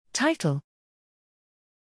Title: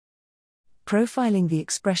 Profiling the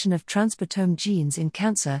Expression of Transportome Genes in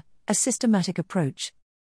Cancer, a Systematic Approach.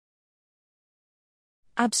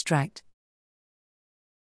 Abstract: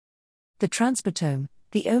 The transportome,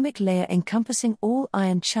 the omic layer encompassing all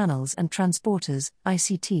ion channels and transporters,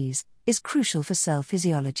 ICTs, is crucial for cell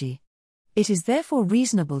physiology. It is therefore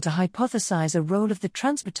reasonable to hypothesize a role of the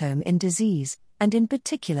transportome in disease, and in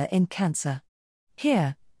particular in cancer.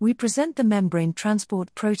 Here, we present the Membrane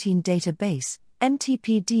Transport Protein Database,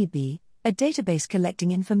 MTPDB, a database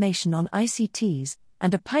collecting information on ICTs,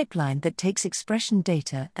 and a pipeline that takes expression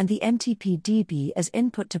data and the MTPDB as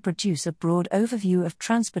input to produce a broad overview of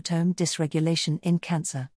transportome dysregulation in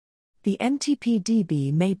cancer. The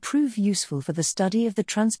MTPDB may prove useful for the study of the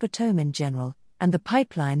transportome in general, and the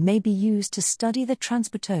pipeline may be used to study the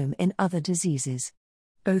transportome in other diseases.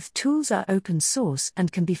 Both tools are open source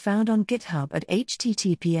and can be found on GitHub at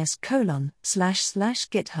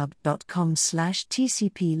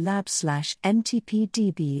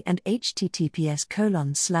https://github.com/tcplab/mtpdb and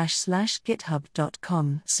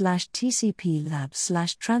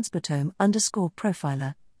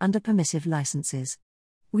https://github.com/tcplab/transportome_profiler, under permissive licenses.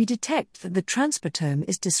 We detect that the transportome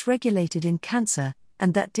is dysregulated in cancer,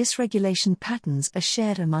 and that dysregulation patterns are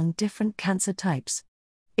shared among different cancer types.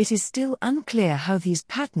 It is still unclear how these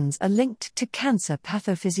patterns are linked to cancer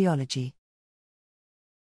pathophysiology.